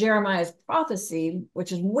time of Jeremiah's prophecy,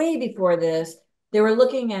 which is way before this, they were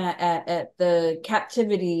looking at the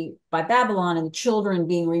captivity by Babylon and the children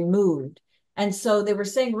being removed. And so they were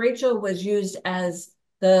saying Rachel was used as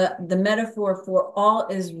the metaphor for all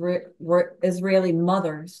Israeli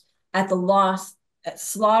mothers at the loss, at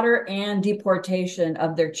slaughter and deportation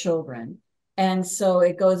of their children. And so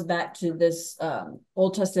it goes back to this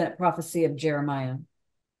Old Testament prophecy of Jeremiah.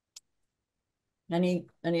 Any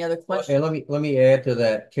other questions? And let me add to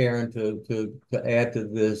that, Karen, to add to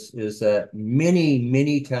this is that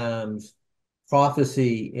many times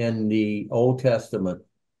prophecy in the Old Testament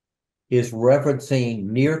is referencing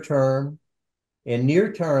near term, and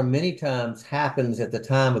near term many times happens at the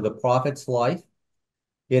time of the prophet's life.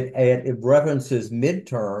 It references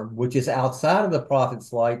midterm, which is outside of the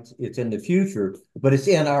prophet's life. It's in the future, but it's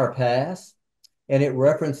in our past. and it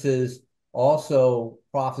references also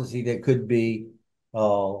prophecy that could be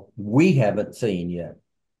we haven't seen yet.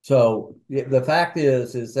 So the fact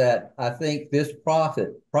is that I think this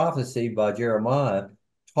prophecy by Jeremiah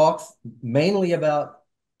talks mainly about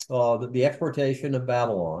the exportation of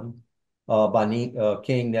Babylon by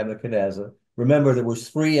King Nebuchadnezzar. Remember, there was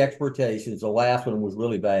three exportations. The last one was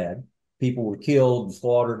really bad. People were killed and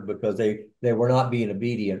slaughtered because they were not being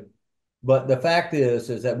obedient. But the fact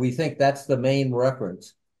is that we think that's the main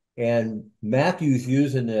reference. And Matthew's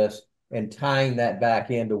using this and tying that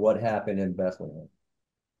back into what happened in Bethlehem.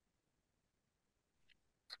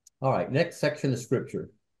 All right, next section of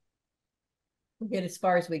scripture. We'll get as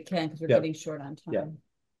far as we can because we're Yep. getting short on time. Yep.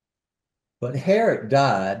 But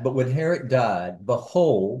when Herod died,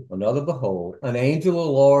 behold, an angel of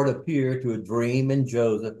the Lord appeared to a dream in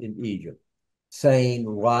Joseph in Egypt, saying,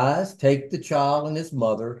 Rise, take the child and his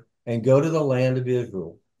mother, and go to the land of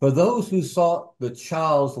Israel. For those who sought the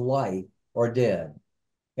child's life are dead.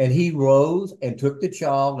 And he rose and took the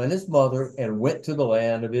child and his mother and went to the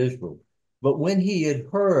land of Israel. But when he had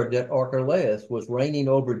heard that Archelaus was reigning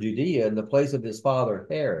over Judea in the place of his father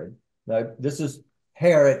Herod, now this is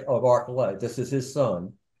Herod of Archelaus, this is his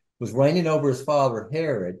son, was reigning over his father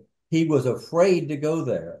Herod, he was afraid to go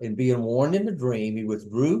there. And being warned in the dream, he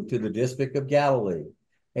withdrew to the district of Galilee.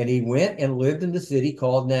 And he went and lived in the city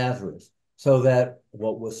called Nazareth, so that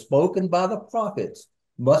what was spoken by the prophets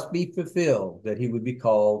must be fulfilled, that he would be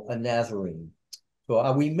called a Nazarene.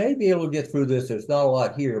 So we may be able to get through this. There's not a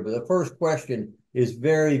lot here, but the first question is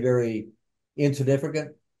very, very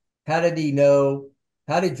insignificant. How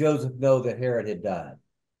did Joseph know that Herod had died?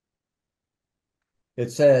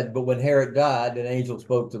 It said, but when Herod died, an angel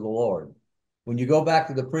spoke to the Lord. When you go back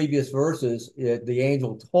to the previous verses, the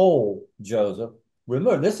angel told Joseph,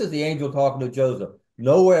 remember, this is the angel talking to Joseph.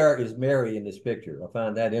 Nowhere is Mary in this picture. I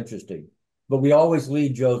find that interesting. But we always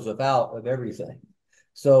leave Joseph out of everything.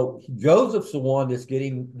 So Joseph's the one that's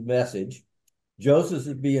getting the message. Joseph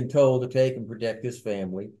is being told to take and protect his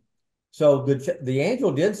family. So the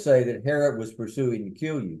angel did say that Herod was pursuing to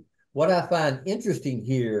kill you. What I find interesting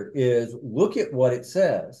here is look at what it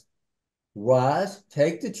says. Rise,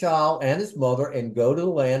 take the child and his mother and go to the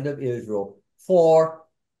land of Israel. For,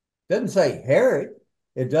 it doesn't say Herod.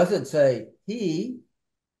 It doesn't say he.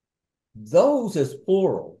 Those is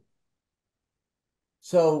plural.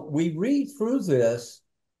 So we read through this,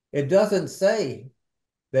 it doesn't say,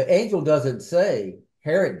 the angel doesn't say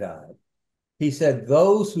Herod died. He said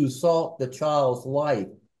those who sought the child's life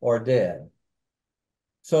are dead.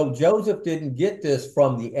 So Joseph didn't get this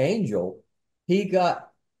from the angel. He got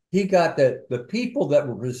that the people that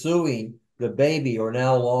were pursuing the baby are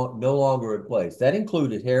now no longer in place. That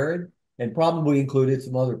included Herod and probably included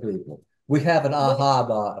some other people. We have an aha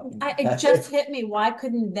about it just hit me. Why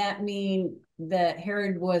couldn't that mean that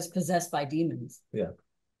Herod was possessed by demons? Yeah.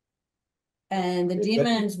 And the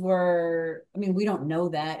demons were, I mean, we don't know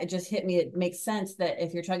that. It just hit me. It makes sense that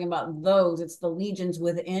if you're talking about those, it's the legions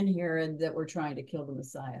within Herod that were trying to kill the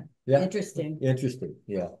Messiah. Yeah. Interesting. Interesting.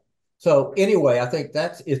 Yeah. So anyway, I think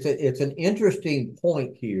it's an interesting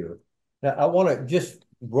point here. Now I want to just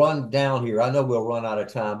run down here. I know we'll run out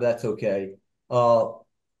of time. That's okay.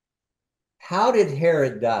 How did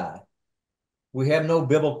Herod die? We have no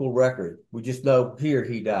biblical record. We just know here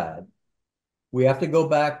he died. We have to go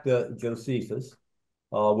back to Josephus,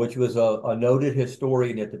 which was a noted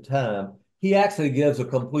historian at the time. He actually gives a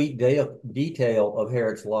complete detail of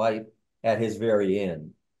Herod's life at his very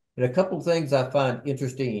end. And a couple of things I find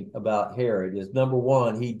interesting about Herod is, number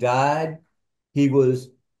one, he died. He was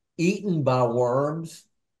eaten by worms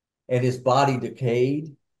and his body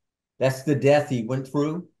decayed. That's the death he went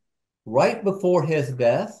through. Right before his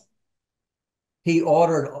death, he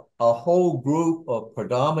ordered a whole group of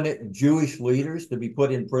predominant Jewish leaders to be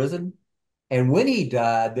put in prison. And when he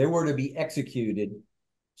died, they were to be executed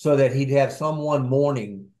so that he'd have someone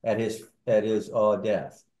mourning at his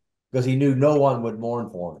death, because he knew no one would mourn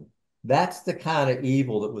for him. That's the kind of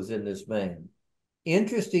evil that was in this man.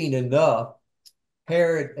 Interesting enough,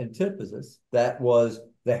 Herod Antipas, that was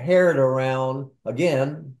the Herod around,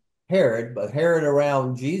 again, Herod, but Herod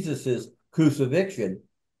around Jesus's crucifixion,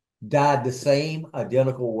 died the same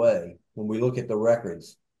identical way when we look at the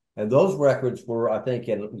records. And those records were, I think,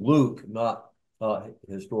 in Luke, not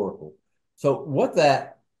historical. So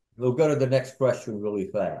we'll go to the next question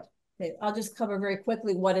really fast. Okay, I'll just cover very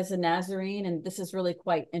quickly what is a Nazarene, and this is really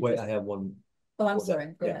quite interesting. Wait, I have one. Oh, I'm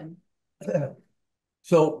sorry. Go ahead.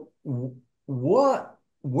 So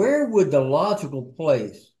where would the logical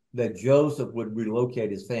place that Joseph would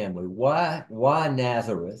relocate his family? Why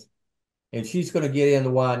Nazareth? And she's going to get into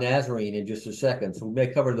why Nazarene in just a second. So we may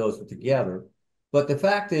cover those together. But the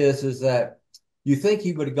fact is that you think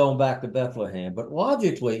he would have gone back to Bethlehem, but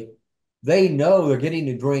logically, they know they're getting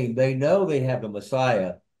the dream. They know they have the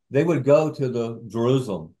Messiah. They would go to the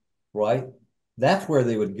Jerusalem, right? That's where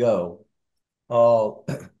they would go. Uh,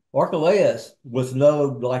 Archelaus was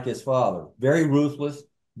known like his father, very ruthless,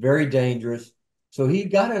 very dangerous. So he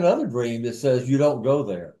got another dream that says you don't go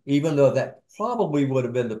there, even though that probably would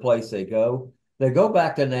have been the place they go. They go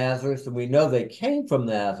back to Nazareth, and we know they came from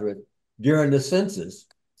Nazareth during the census.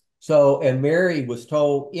 So, and Mary was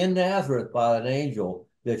told in Nazareth by an angel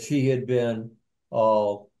that she had uh,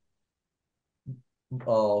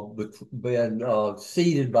 been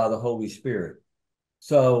seeded by the Holy Spirit.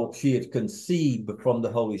 So she had conceived from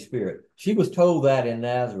the Holy Spirit. She was told that in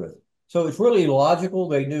Nazareth. So it's really logical.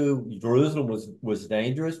 They knew Jerusalem was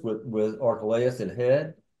dangerous with Archelaus at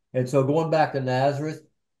head. And so going back to Nazareth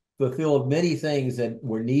fulfilled many things that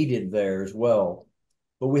were needed there as well.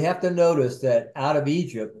 But we have to notice that out of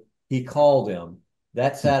Egypt, he called them.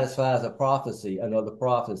 That satisfies a prophecy, another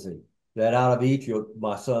prophecy, that out of Egypt,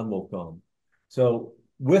 my son will come. So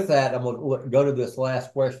with that, I'm going to go to this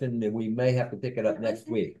last question, and we may have to pick it up next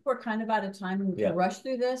week. We're kind of out of time to rush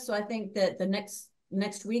through this. So I think that the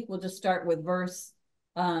next week, we'll just start with verse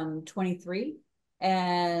 23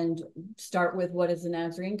 and start with what is the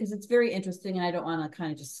Nazarene, because it's very interesting and I don't want to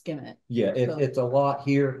kind of just skim it. Yeah, it's a lot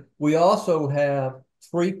here. We also have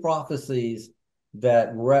 3 prophecies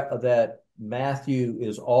that Matthew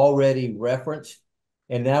is already referenced,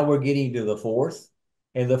 and now we're getting to the 4th.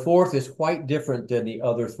 And the 4th is quite different than the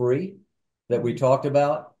other 3 that we talked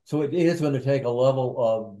about. So it is going to take a level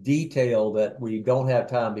of detail that we don't have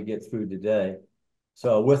time to get through today.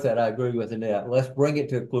 So with that, I agree with Annette. Let's bring it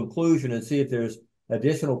to a conclusion and see if there's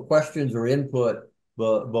additional questions or input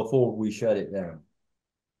before we shut it down.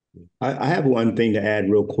 I have one thing to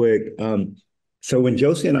add real quick. So when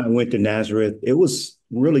Josie and I went to Nazareth, it was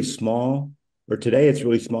really small, or today it's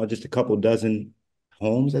really small, just a couple dozen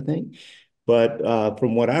homes, I think. But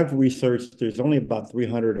from what I've researched, there's only about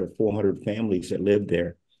 300 or 400 families that live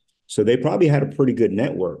there. So they probably had a pretty good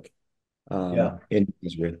network in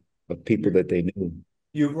Nazareth of people that they knew.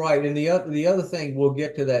 You're right. And the other thing, we'll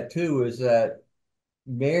get to that too, is that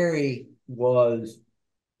Mary was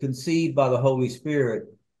conceived by the Holy Spirit.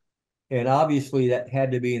 And obviously that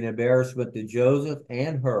had to be an embarrassment to Joseph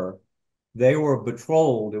and her. They were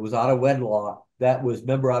betrothed. It was out of wedlock. That was,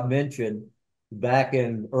 remember I mentioned back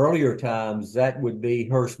in earlier times, that would be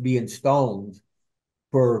her being stoned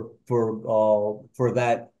for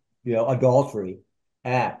that, adultery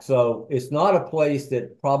act. So it's not a place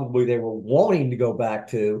that probably they were wanting to go back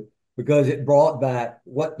to, because it brought back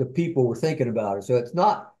what the people were thinking about it. So it's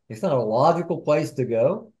not a logical place to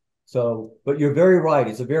go. So, but you're very right.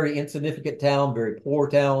 It's a very insignificant town, very poor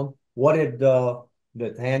town. What did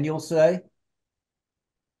Nathaniel say?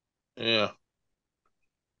 Yeah.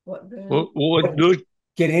 What good?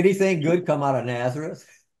 Can anything good come out of Nazareth?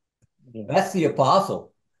 That's the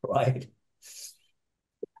apostle, right?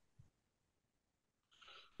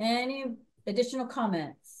 Any additional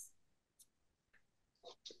comments?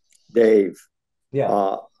 Dave,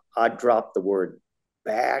 Yeah. I dropped the word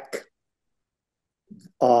back.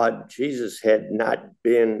 Jesus had not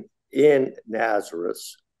been in Nazareth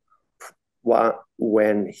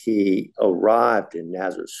when he arrived in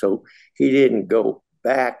Nazareth. So he didn't go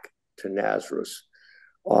back to Nazareth.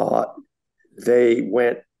 They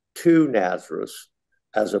went to Nazareth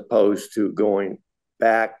as opposed to going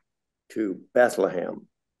back to Bethlehem.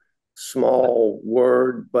 Small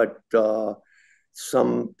word, but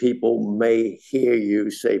some people may hear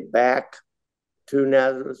you say back to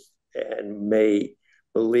Nazareth and may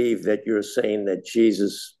believe that you're saying that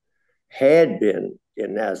Jesus had been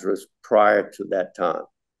in Nazareth prior to that time.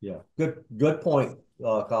 Yeah, good point,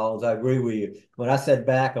 Collins. I agree with you. When I said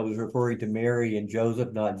back, I was referring to Mary and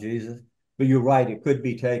Joseph, not Jesus. But you're right; it could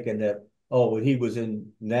be taken that well, he was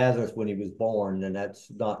in Nazareth when he was born, and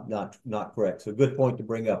that's not correct. So good point to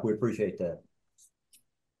bring up. We appreciate that.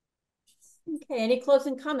 Okay. Any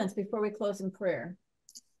closing comments before we close in prayer?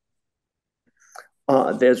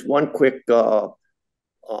 There's one quick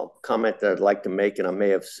comment that I'd like to make, and I may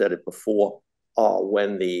have said it before.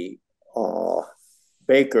 When the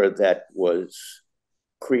baker that was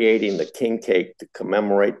creating the king cake to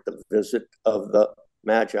commemorate the visit of the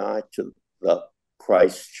Magi to the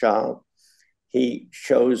Christ child, he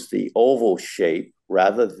chose the oval shape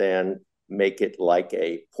rather than make it like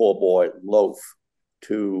a poor boy loaf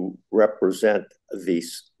to represent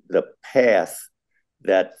the path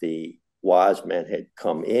that the wise men had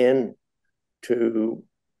come in to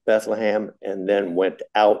Bethlehem and then went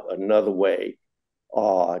out another way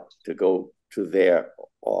to go to their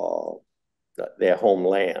their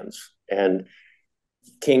homelands. And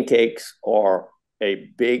king cakes are a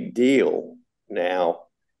big deal now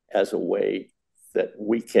as a way that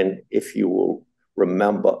we can, if you will,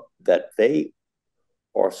 remember that they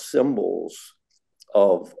are symbols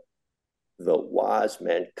of the wise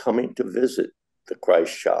men coming to visit the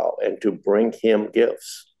Christ child and to bring him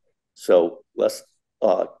gifts. So let's,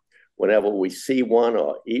 whenever we see one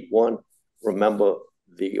or eat one, remember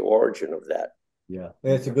the origin of that. Yeah,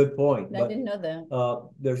 it's a good point. I didn't know that.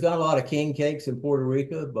 There's not a lot of king cakes in Puerto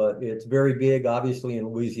Rico, but it's very big, obviously, in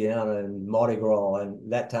Louisiana and Mardi Gras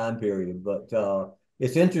and that time period. But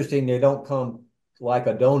it's interesting they don't come like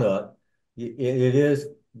a donut. It is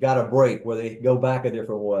got a break where they go back a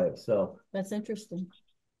different way. So that's interesting.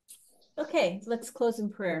 Okay, let's close in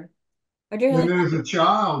prayer. Our dear And Heavenly there's a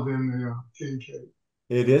child in the king cake.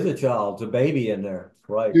 it is a child, it's a baby in there,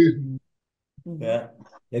 right? Mhm. Yeah.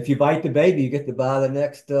 If you bite the baby, you get to buy the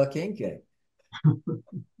next king cake.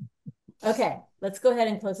 Okay, let's go ahead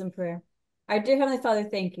and close in prayer. Our dear Heavenly Father,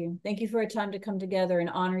 thank you. Thank you for a time to come together and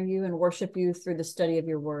honor you and worship you through the study of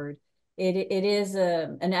your word. It is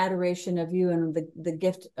an adoration of you and the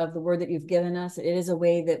gift of the word that you've given us. It is a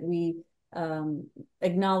way that we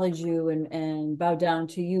acknowledge you and bow down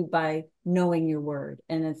to you by knowing your word.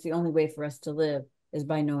 And it's the only way for us to live is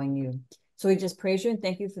by knowing you. So we just praise you and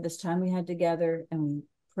thank you for this time we had together, and we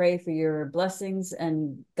pray for your blessings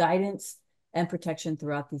and guidance and protection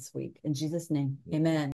throughout this week. In Jesus' name, amen.